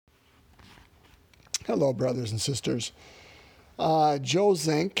Hello, brothers and sisters. Joe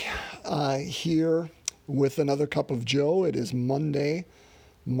Zenk here with another cup of Joe. It is Monday,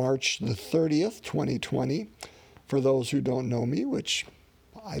 March the 30th, 2020. For those who don't know me, which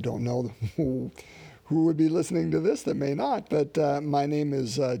I don't know who would be listening to this that may not, but my name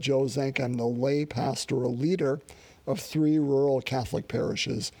is Joe Zenk. I'm the lay pastoral leader of 3 rural Catholic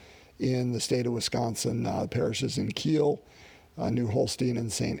parishes in the state of Wisconsin, parishes in Kiel, New Holstein,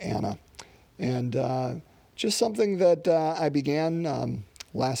 and St. Anna. And just something that I began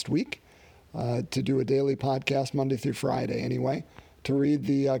last week to do a daily podcast Monday through Friday anyway, to read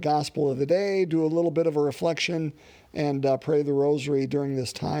the gospel of the day, do a little bit of a reflection, and pray the rosary during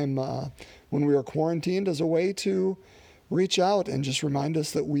this time when we are quarantined as a way to reach out and just remind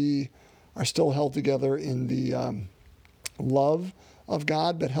us that we are still held together in the love of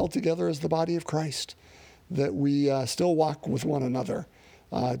God, but held together as the body of Christ, that we still walk with one another.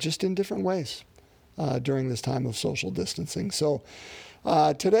 Just in different ways during this time of social distancing. So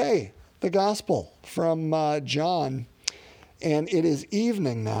today, the gospel from John, and it is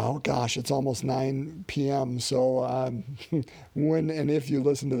evening now. Gosh, it's almost 9 p.m. So when and if you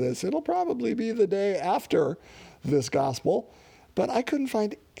listen to this, it'll probably be the day after this gospel. But I couldn't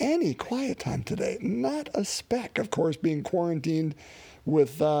find any quiet time today, not a speck. Of course, being quarantined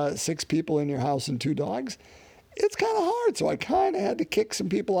with 6 people in your house and 2 dogs, it's kind of hard, so I kind of had to kick some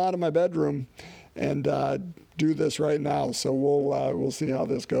people out of my bedroom and do this right now. So we'll see how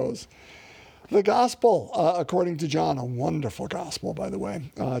this goes. The gospel, according to John, a wonderful gospel, by the way,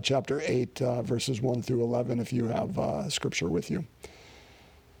 chapter 8, verses 1 through 11, if you have scripture with you.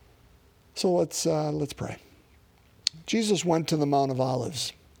 So let's pray. Jesus went to the Mount of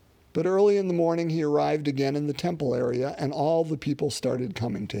Olives, but early in the morning he arrived again in the temple area, and all the people started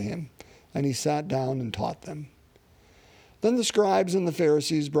coming to him, and he sat down and taught them. Then the scribes and the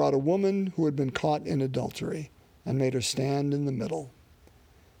Pharisees brought a woman who had been caught in adultery and made her stand in the middle.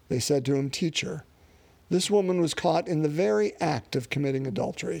 They said to him, "Teacher, this woman was caught in the very act of committing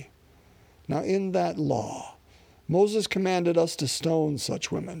adultery. Now in that law, Moses commanded us to stone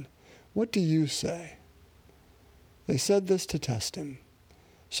such women. What do you say?" They said this to test him,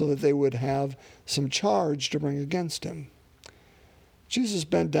 so that they would have some charge to bring against him. Jesus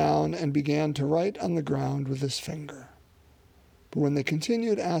bent down and began to write on the ground with his finger. But when they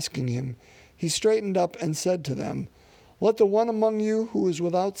continued asking him, he straightened up and said to them, "Let the one among you who is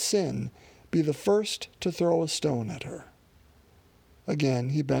without sin be the first to throw a stone at her." Again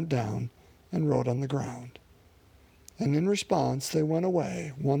he bent down and wrote on the ground. And in response they went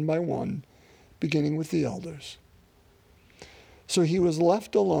away, one by one, beginning with the elders. So he was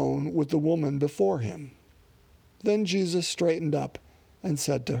left alone with the woman before him. Then Jesus straightened up and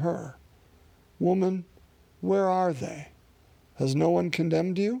said to her, "Woman, where are they? Has no one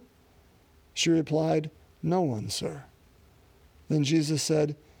condemned you?" She replied, "No one, sir." Then Jesus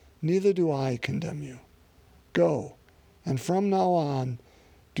said, "Neither do I condemn you. Go, and from now on,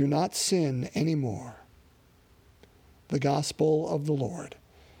 do not sin any more." The Gospel of the Lord.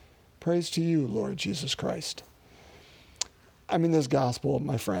 Praise to you, Lord Jesus Christ. I mean, this gospel,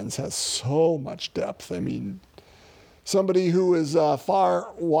 my friends, has so much depth. I mean, somebody who is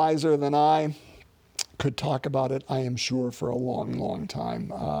far wiser than I could talk about it, I am sure, for a long, long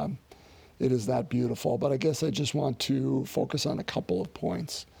time. It is that beautiful. But I guess I just want to focus on a couple of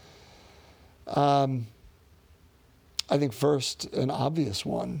points. I think first, an obvious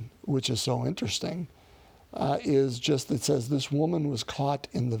one, which is so interesting, is just that it says this woman was caught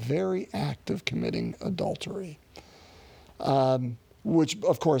in the very act of committing adultery. Which,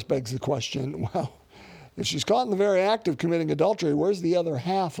 of course, begs the question, well, if she's caught in the very act of committing adultery, where's the other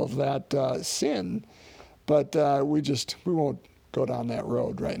half of that sin? But we won't go down that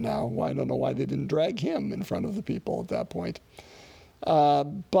road right now. I don't know why they didn't drag him in front of the people at that point.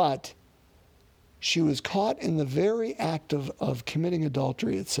 But she was caught in the very act of committing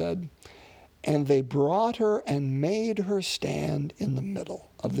adultery, it said, and they brought her and made her stand in the middle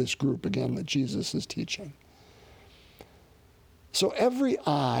of this group, again, that Jesus is teaching. So every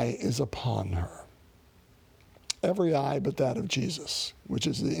eye is upon her. Every eye but that of Jesus, which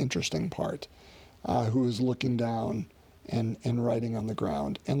is the interesting part, who is looking down and writing on the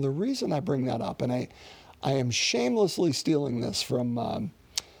ground. And the reason I bring that up, and I am shamelessly stealing this from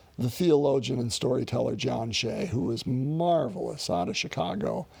the theologian and storyteller John Shea, who is marvelous out of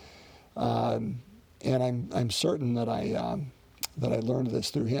Chicago. And I'm certain that I learned this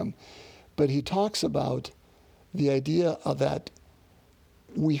through him. But he talks about the idea of that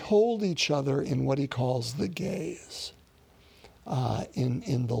we hold each other in what he calls the gaze,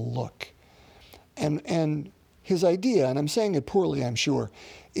 in the look. And his idea, and I'm saying it poorly, I'm sure,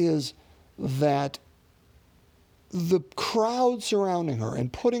 is that the crowd surrounding her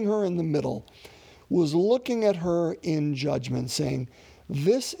and putting her in the middle was looking at her in judgment, saying,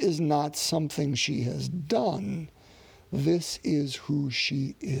 this is not something she has done. This is who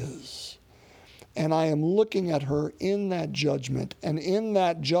she is. And I am looking at her in that judgment, and in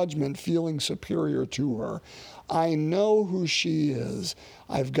that judgment feeling superior to her. I know who she is.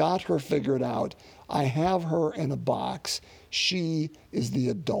 I've got her figured out. I have her in a box. She is the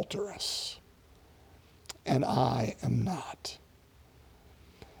adulteress, and I am not.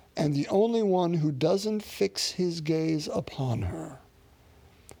 And the only one who doesn't fix his gaze upon her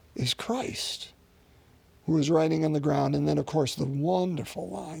is Christ, who is writing on the ground. And then, of course, the wonderful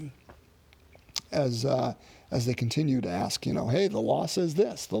line as they continue to ask, hey, the law says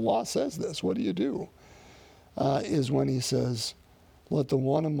this, the law says this, what do you do? Is when he says, let the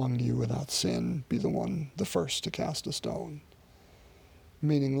one among you without sin be the first to cast a stone.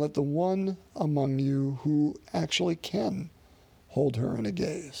 Meaning, let the one among you who actually can hold her in a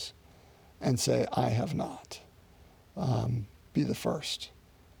gaze and say, I have not, be the first.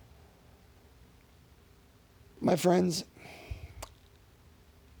 My friends,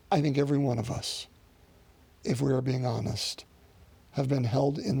 I think every one of us, if we are being honest, have been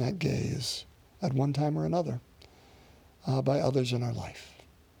held in that gaze at one time or another by others in our life.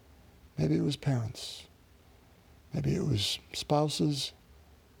 Maybe it was parents. Maybe it was spouses,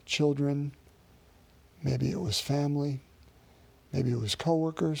 children. Maybe it was family. Maybe it was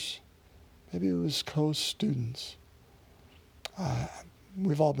coworkers. Maybe it was co-students.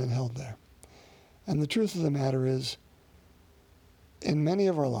 We've all been held there. And the truth of the matter is, in many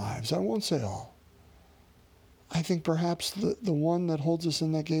of our lives, I won't say all, I think perhaps the one that holds us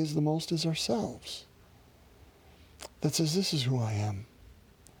in that gaze the most is ourselves. That says, this is who I am.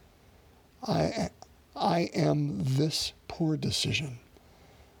 I am this poor decision,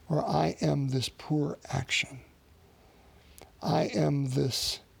 or I am this poor action. I am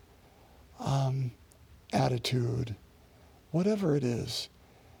this attitude, whatever it is.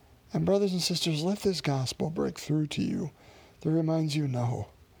 And brothers and sisters, let this gospel break through to you that reminds you, no,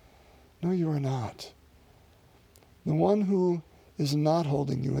 you are not. The one who is not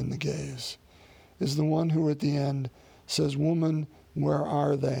holding you in the gaze is the one who at the end says, woman, where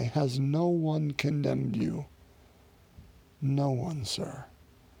are they? Has no one condemned you? No one, sir.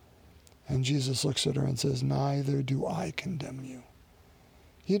 And Jesus looks at her and says, neither do I condemn you.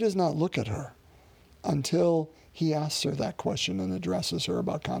 He does not look at her until he asks her that question and addresses her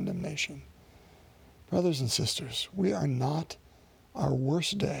about condemnation. Brothers and sisters, we are not our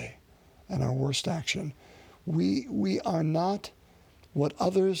worst day and our worst action. We are not what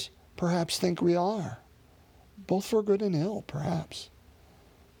others perhaps think we are, both for good and ill, perhaps.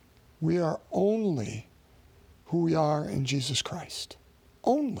 We are only who we are in Jesus Christ.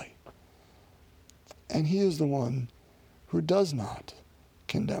 Only. And he is the one who does not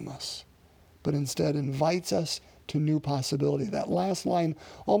condemn us, but instead invites us to new possibility. That last line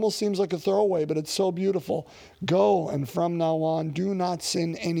almost seems like a throwaway, but it's so beautiful. Go, and from now on, do not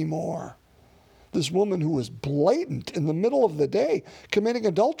sin anymore. This woman who was blatant in the middle of the day committing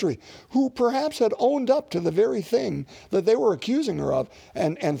adultery, who perhaps had owned up to the very thing that they were accusing her of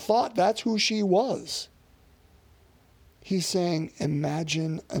and thought that's who she was. He's saying,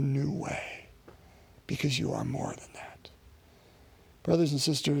 imagine a new way, because you are more than that. Brothers and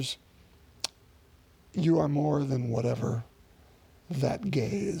sisters, you are more than whatever that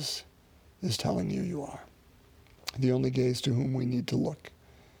gaze is telling you are. The only gaze to whom we need to look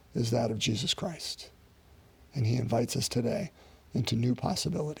is that of Jesus Christ. And he invites us today into new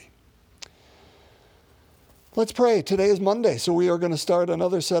possibility. Let's pray. Today is Monday, so we are going to start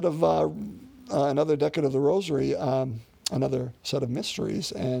another set of, another decade of the Rosary, another set of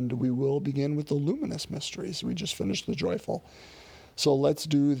mysteries, and we will begin with the luminous mysteries. We just finished the joyful. So let's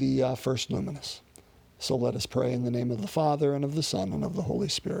do the first luminous. So let us pray in the name of the Father, and of the Son, and of the Holy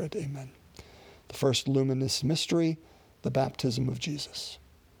Spirit. Amen. The first luminous mystery, the baptism of Jesus.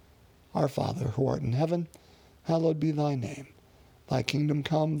 Our Father, who art in heaven, hallowed be thy name. Thy kingdom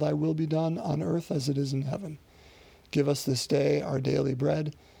come, thy will be done on earth as it is in heaven. Give us this day our daily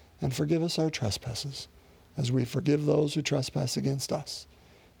bread, and forgive us our trespasses, as we forgive those who trespass against us.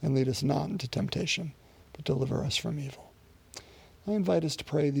 And lead us not into temptation, but deliver us from evil. I invite us to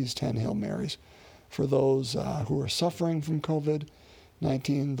pray these 10 Hail Marys for those who are suffering from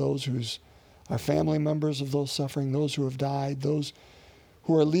COVID-19, those who are family members of those suffering, those who have died, those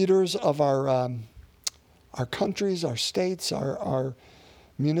who are leaders of our countries, our states, our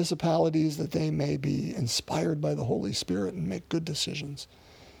municipalities, that they may be inspired by the Holy Spirit and make good decisions.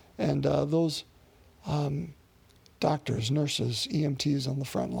 And those doctors, nurses, EMTs on the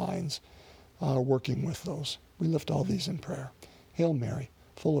front lines, working with those. We lift all these in prayer. Hail Mary,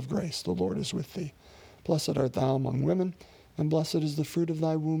 full of grace, the Lord is with thee. Blessed art thou among women, and blessed is the fruit of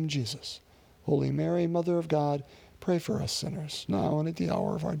thy womb, Jesus. Holy Mary, Mother of God, pray for us sinners, now and at the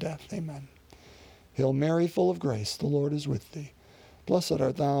hour of our death. Amen. Hail Mary, full of grace, the Lord is with thee. Blessed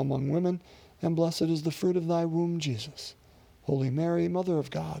art thou among women, and blessed is the fruit of thy womb, Jesus. Holy Mary, Mother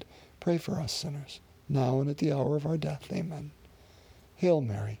of God, pray for us sinners, now and at the hour of our death. Amen. Hail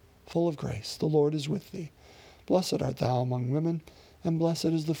Mary, full of grace, the Lord is with thee. Blessed art thou among women, and blessed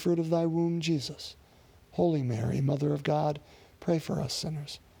is the fruit of thy womb, Jesus. Holy Mary, Mother of God, pray for us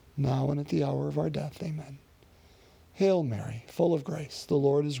sinners, now and at the hour of our death. Amen. Hail Mary, full of grace, the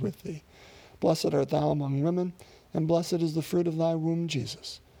Lord is with thee. Blessed art thou among women, and blessed is the fruit of thy womb,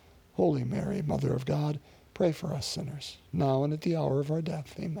 Jesus. Holy Mary, Mother of God, pray for us sinners, now and at the hour of our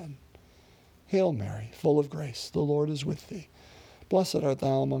death. Amen. Hail Mary, full of grace, the Lord is with thee. Blessed art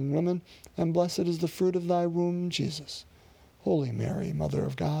thou among women, and blessed is the fruit of thy womb, Jesus. Holy Mary, Mother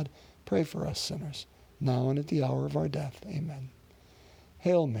of God, pray for us sinners, now and at the hour of our death. Amen.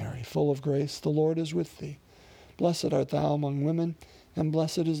 Hail Mary, full of grace, the Lord is with thee. Blessed art thou among women, and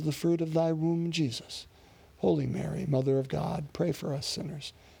blessed is the fruit of thy womb, Jesus. Holy Mary, Mother of God, pray for us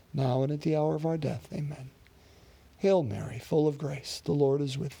sinners, now and at the hour of our death. Amen. Hail Mary, full of grace, the Lord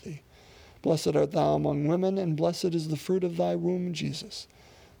is with thee. Blessed art thou among women, and blessed is the fruit of thy womb, Jesus.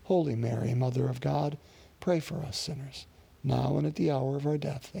 Holy Mary, Mother of God, pray for us sinners, now and at the hour of our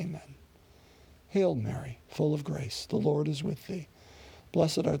death. Amen. Hail Mary, full of grace, the Lord is with thee.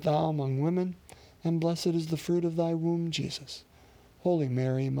 Blessed art thou among women, and blessed is the fruit of thy womb, Jesus. Holy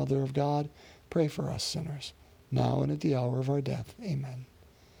Mary, Mother of God, pray for us sinners, now and at the hour of our death. Amen.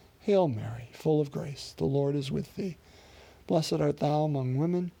 Hail Mary, full of grace, the Lord is with thee. Blessed art thou among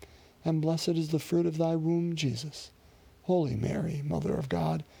women, and blessed is the fruit of thy womb, Jesus. Holy Mary, Mother of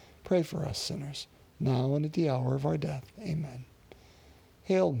God, pray for us sinners, now and at the hour of our death. Amen.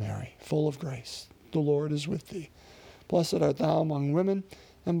 Hail Mary, full of grace, the Lord is with thee. Blessed art thou among women,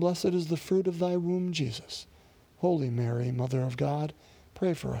 and blessed is the fruit of thy womb, Jesus. Holy Mary, Mother of God,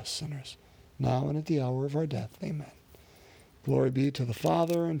 pray for us sinners, now and at the hour of our death. Amen. Glory be to the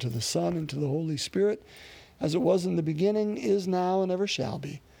Father, and to the Son, and to the Holy Spirit, as it was in the beginning, is now, and ever shall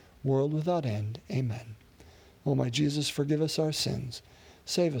be, world without end. Amen. O my Jesus, forgive us our sins.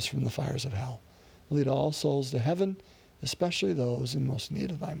 Save us from the fires of hell. Lead all souls to heaven, especially those in most need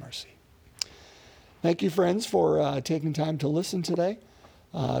of thy mercy. Thank you, friends, for taking time to listen today.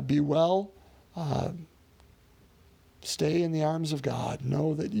 Be well. Stay in the arms of God.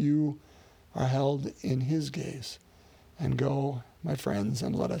 Know that you are held in his gaze. And go, my friends,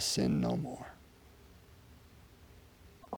 and let us sin no more.